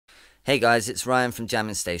Hey guys, it's Ryan from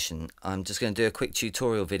Jamming Station. I'm just going to do a quick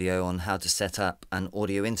tutorial video on how to set up an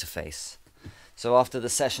audio interface. So after the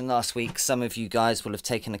session last week, some of you guys will have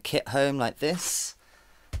taken a kit home like this.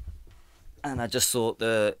 And I just thought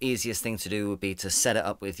the easiest thing to do would be to set it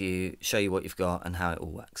up with you, show you what you've got and how it all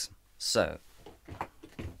works. So,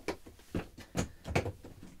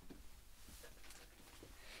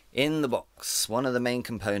 in the box, one of the main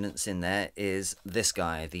components in there is this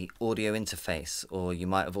guy, the audio interface, or you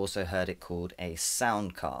might have also heard it called a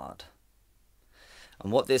sound card.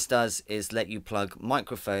 And what this does is let you plug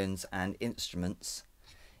microphones and instruments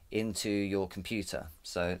into your computer.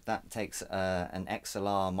 So that takes an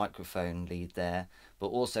XLR microphone lead there, but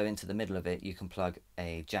also into the middle of it you can plug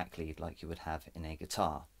a jack lead like you would have in a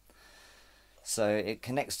guitar. So it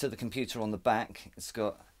connects to the computer on the back. It's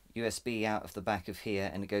got USB out of the back of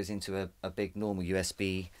here, and it goes into a big normal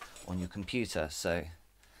USB on your computer. So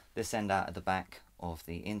this end out of the back of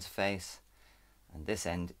the interface and this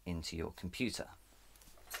end into your computer.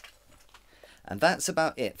 And that's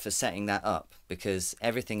about it for setting that up, because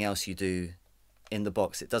everything else you do in the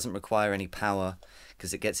box, it doesn't require any power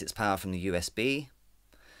because it gets its power from the USB.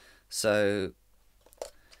 So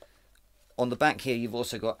on the back here you've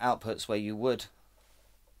also got outputs where you would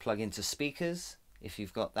plug into speakers if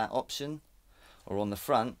you've got that option, or on the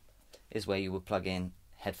front is where you would plug in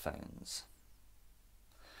headphones.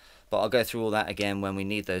 But I'll go through all that again when we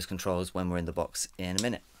need those controls when we're in the box in a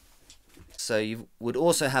minute. So you would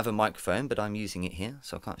also have a microphone, but I'm using it here,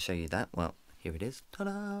 so I can't show you that. Well, here it is.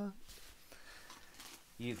 Ta-da!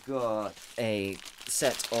 You've got a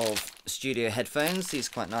set of studio headphones. These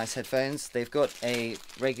are quite nice headphones. They've got a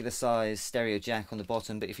regular size stereo jack on the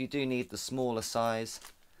bottom, but if you do need the smaller size,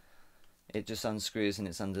 it just unscrews and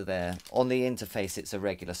it's under there. On the interface it's a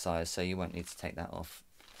regular size, so you won't need to take that off.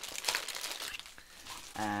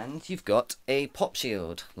 And you've got a pop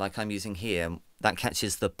shield like I'm using here. That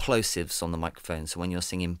catches the plosives on the microphone, so when you're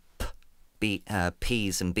singing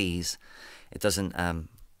P's and B's, it doesn't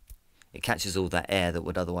it catches all that air that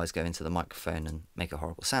would otherwise go into the microphone and make a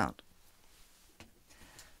horrible sound.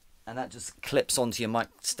 And that just clips onto your mic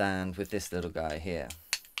stand with this little guy here.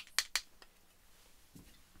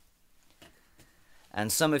 And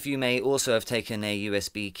some of you may also have taken a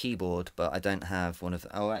USB keyboard, but I don't have one of...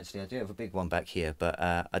 Oh, actually, I do have a big one back here, but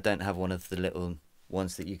I don't have one of the little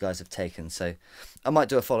ones that you guys have taken. So I might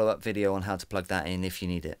do a follow-up video on how to plug that in if you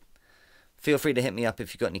need it. Feel free to hit me up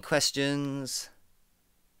if you've got any questions.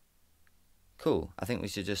 Cool. I think we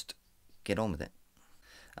should just get on with it.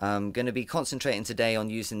 I'm going to be concentrating today on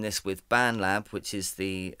using this with Bandlab, which is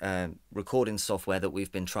the recording software that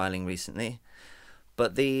we've been trialing recently.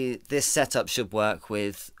 But this setup should work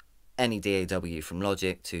with any DAW, from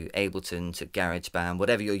Logic to Ableton to Garageband.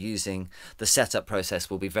 Whatever you're using, the setup process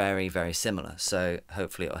will be very, very similar. So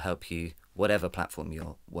hopefully it'll help you whatever platform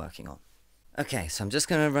you're working on. Okay, so I'm just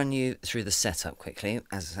going to run you through the setup quickly.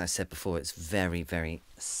 As I said before, it's very, very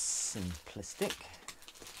simplistic.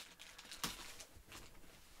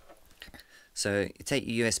 So you take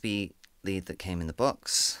your USB lead that came in the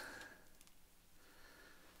box.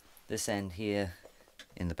 This end here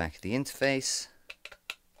in the back of the interface,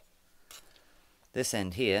 this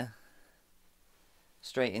end here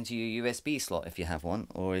straight into your USB slot if you have one,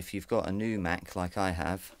 or if you've got a new Mac like I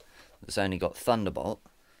have that's only got Thunderbolt,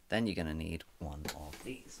 then you're going to need one of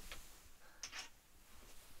these,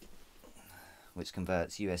 which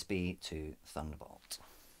converts USB to Thunderbolt.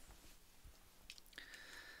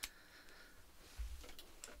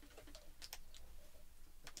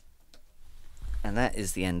 And that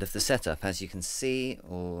is the end of the setup. As you can see,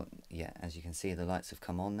 as you can see, the lights have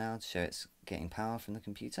come on now to show it's getting power from the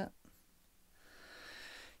computer.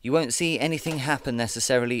 You won't see anything happen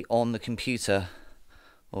necessarily on the computer.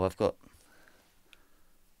 Oh, I've got...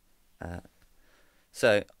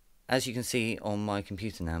 so, as you can see on my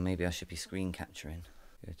computer now, maybe I should be screen capturing.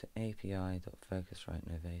 Go to api.focusrite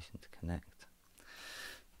novation to connect.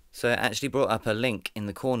 So it actually brought up a link in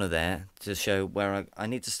the corner there to show where I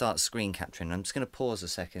need to start screen capturing. I'm just going to pause a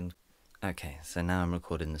second. Okay, so now I'm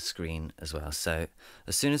recording the screen as well. So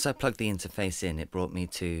as soon as I plugged the interface in, it brought me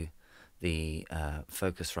to the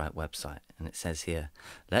Focusrite website. And it says here,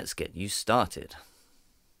 let's get you started.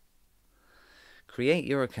 Create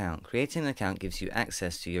your account. Creating an account gives you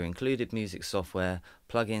access to your included music software,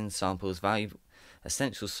 plugins, samples, valuable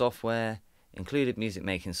essential software, included music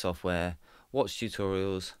making software, watch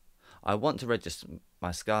tutorials. I want to register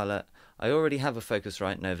my Scarlett. I already have a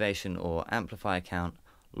Focusrite Novation or Amplify account.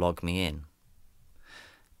 Log me in.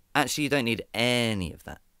 Actually, you don't need any of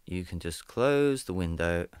that. You can just close the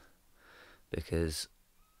window, because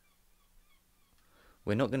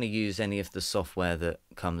We're not going to use any of the software that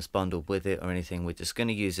comes bundled with it or anything. We're just going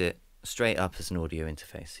to use it straight up as an audio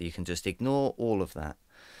interface. So you can just ignore all of that.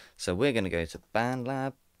 So we're going to go to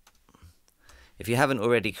Bandlab. If you haven't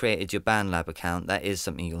already created your Bandlab account, that is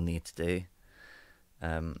something you'll need to do.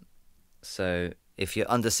 So if you're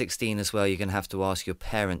under 16 as well, you're going to have to ask your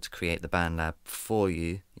parent to create the Bandlab for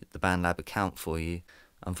you, the Bandlab account for you.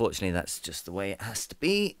 Unfortunately, that's just the way it has to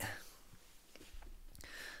be.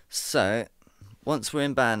 So once we're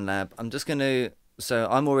in Bandlab, I'm just going to, so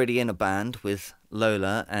I'm already in a band with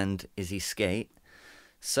Lola and Izzy Skate.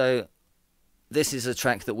 So this is a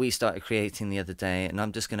track that we started creating the other day, and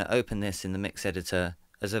I'm just going to open this in the mix editor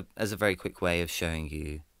as a very quick way of showing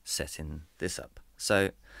you setting this up.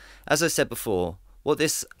 So as I said before, what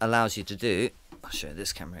this allows you to do, I'll show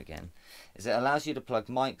this camera again, is it allows you to plug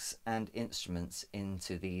mics and instruments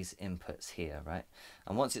into these inputs here, right?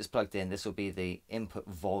 And once it's plugged in, this will be the input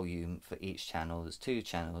volume for each channel. There's 2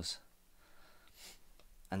 channels.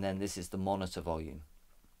 And then this is the monitor volume.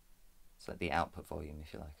 So the output volume,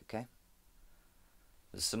 if you like, okay?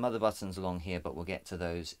 There's some other buttons along here, but we'll get to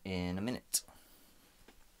those in a minute.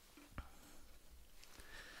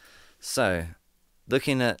 So,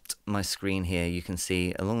 looking at my screen here, you can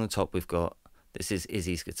see along the top we've got, this is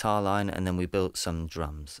Izzy's guitar line, and then we built some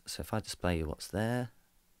drums. So if I display you what's there.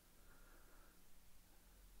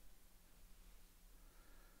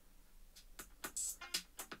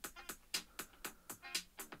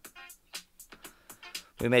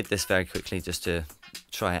 We made this very quickly just to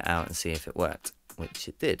try it out and see if it worked, which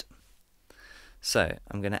it did. So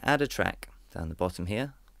I'm going to add a track down the bottom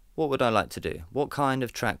here. What would I like to do? What kind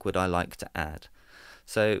of track would I like to add?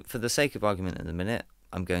 So for the sake of argument at the minute,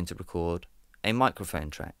 I'm going to record a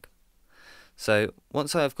microphone track. So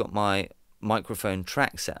once I've got my microphone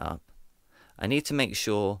track set up, I need to make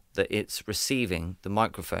sure that it's receiving the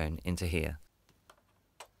microphone into here.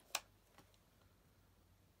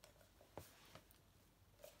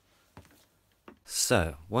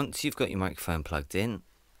 So once you've got your microphone plugged in,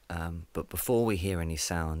 but before we hear any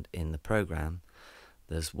sound in the program,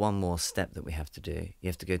 there's one more step that we have to do. You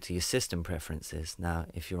have to go to your system preferences. Now,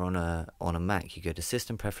 if you're on a Mac, you go to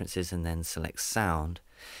system preferences and then select sound.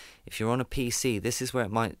 If you're on a PC, this is where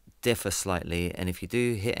it might differ slightly, and if you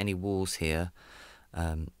do hit any walls here,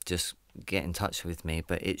 just get in touch with me.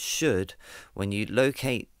 But it should, when you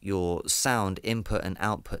locate your sound input and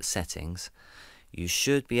output settings, you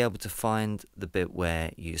should be able to find the bit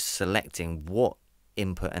where you're selecting what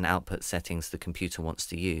input and output settings the computer wants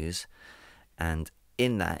to use, and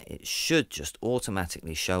in that it should just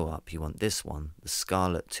automatically show up. You want this one, the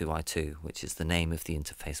Scarlett 2i2, which is the name of the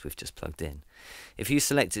interface we've just plugged in. If you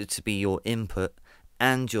select it to be your input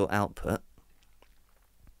and your output,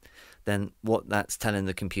 then what that's telling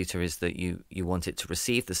the computer is that you want it to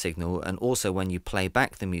receive the signal, and also when you play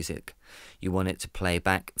back the music, you want it to play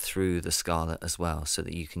back through the Scarlett as well, so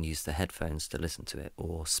that you can use the headphones to listen to it,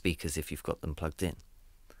 or speakers if you've got them plugged in.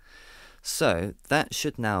 So that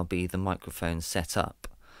should now be the microphone set up.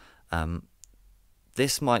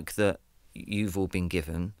 This mic that you've all been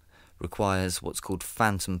given requires what's called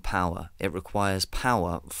phantom power. It requires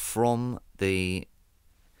power from the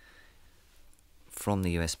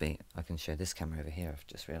USB. I can show this camera over here, I've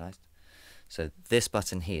just realized. So this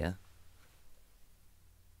button here,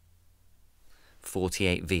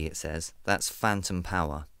 48V it says, that's phantom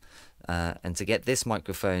power. And to get this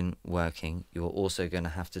microphone working, you're also going to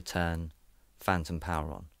have to turn phantom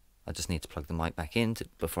power on. I just need to plug the mic back in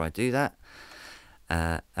before I do that.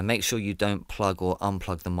 And make sure you don't plug or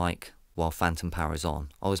unplug the mic while phantom power is on.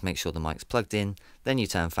 Always make sure the mic's plugged in, then you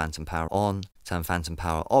turn phantom power on, turn phantom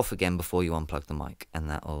power off again before you unplug the mic, and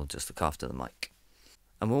that will just look after the mic.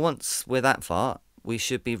 And once we're that far, we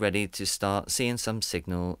should be ready to start seeing some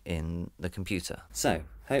signal in the computer. So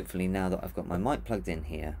hopefully now that I've got my mic plugged in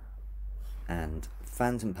here and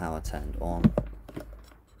phantom power turned on,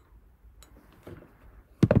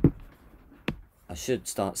 I should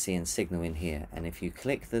start seeing signal in here. And if you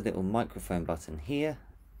click the little microphone button here,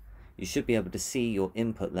 you should be able to see your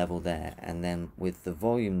input level there, and then with the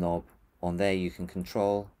volume knob on there you can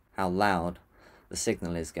control how loud the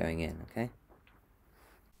signal is going in, okay?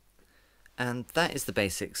 And that is the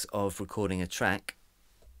basics of recording a track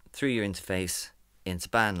through your interface into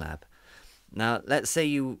Bandlab. Now let's say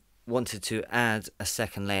you wanted to add a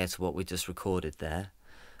second layer to what we just recorded there.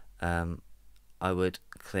 I would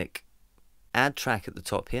click add track at the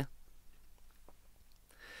top here.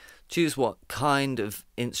 Choose what kind of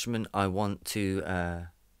instrument I want to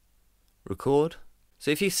record.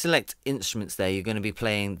 So if you select instruments there, you're going to be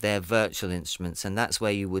playing their virtual instruments, and that's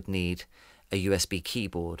where you would need a USB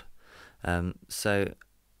keyboard. So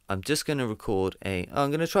I'm just going to record I'm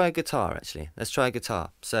going to try a guitar actually. Let's try a guitar.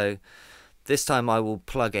 So this time I will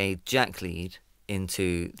plug a jack lead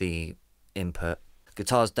into the input.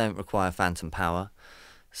 Guitars don't require phantom power,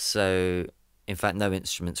 so in fact no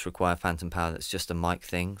instruments require phantom power. That's just a mic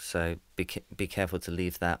thing, so be careful to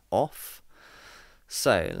leave that off.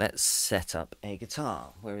 So let's set up a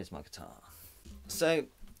guitar. Where is my guitar? So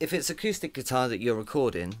if it's acoustic guitar that you're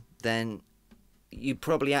recording, then you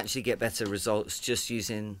probably actually get better results just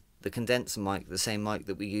using the condenser mic, the same mic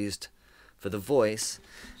that we used for the voice,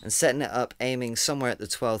 and setting it up, aiming somewhere at the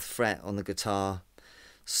 12th fret on the guitar,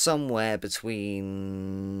 somewhere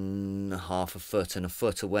between half a foot and a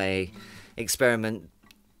foot away. Experiment,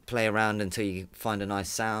 play around until you find a nice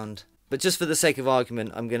sound. But just for the sake of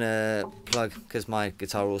argument, I'm going to plug, because my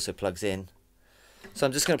guitar also plugs in, so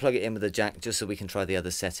I'm just going to plug it in with a jack just so we can try the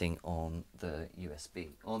other setting on the USB,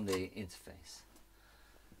 on the interface.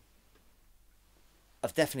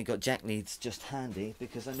 I've definitely got jack leads just handy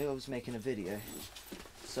because I knew I was making a video,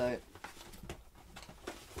 so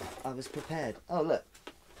I was prepared. Oh look,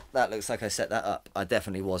 that looks like I set that up. I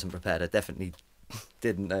definitely wasn't prepared. I definitely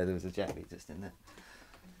didn't know there was a jack lead just in there.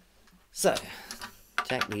 So,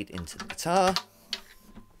 jack lead into the guitar.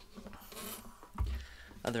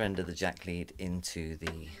 Other end of the jack lead into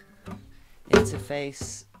the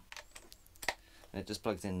interface. And it just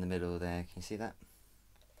plugs in the middle there. Can you see that?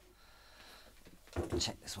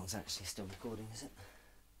 Check this one's actually still recording, is it?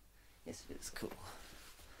 Yes, it is. Cool.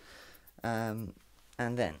 And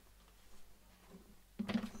then,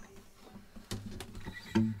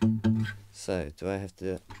 so do I have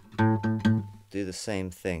to do the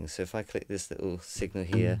same thing? So if I click this little signal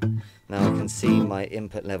here, now I can see my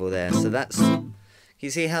input level there. So that's, can you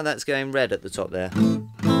see how that's going red at the top there?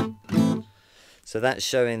 So that's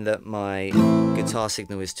showing that my guitar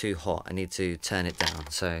signal is too hot. I need to turn it down.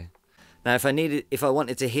 So now if I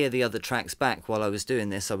wanted to hear the other tracks back while I was doing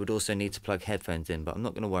this, I would also need to plug headphones in, but I'm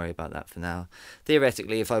not going to worry about that for now.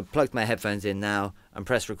 Theoretically, if I plugged my headphones in now and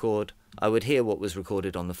press record, I would hear what was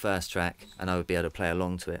recorded on the first track and I would be able to play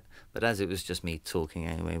along to it. But as it was just me talking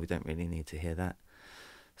anyway, we don't really need to hear that.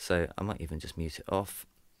 So I might even just mute it off.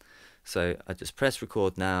 So I just press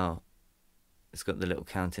record now. It's got the little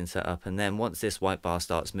counting set up, and then once this white bar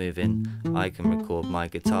starts moving, I can record my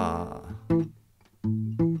guitar.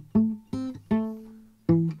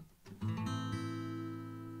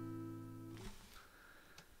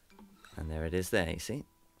 And there it is there, you see.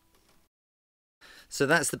 So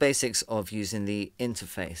that's the basics of using the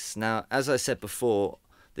interface. Now, as I said before,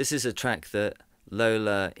 this is a track that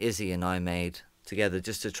Lola, Izzy and I made together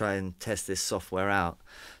just to try and test this software out.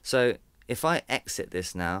 So if I exit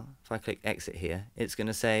this now, if I click exit here, it's going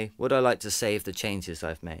to say, would I like to save the changes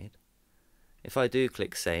I've made? If I do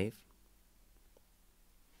click save,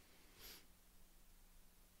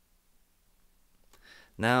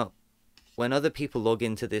 now when other people log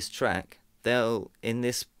into this track, they'll, in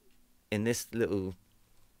this little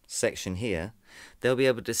section here, they'll be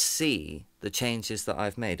able to see the changes that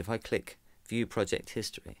I've made. If I click view project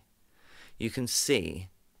history, you can see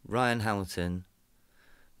Ryan Hamilton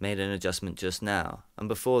made an adjustment just now, and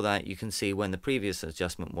before that you can see when the previous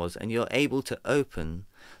adjustment was, and you're able to open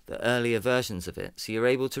the earlier versions of it, so you're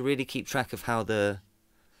able to really keep track of how the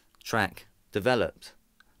track developed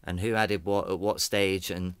and who added what at what stage,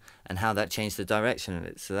 and how that changed the direction of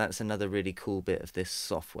it. So that's another really cool bit of this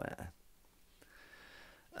software.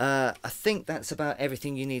 I think that's about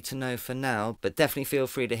everything you need to know for now, but definitely feel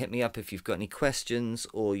free to hit me up if you've got any questions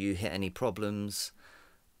or you hit any problems,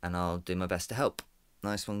 and I'll do my best to help.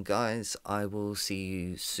 Nice one, guys. I will see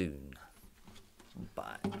you soon.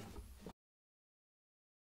 Bye.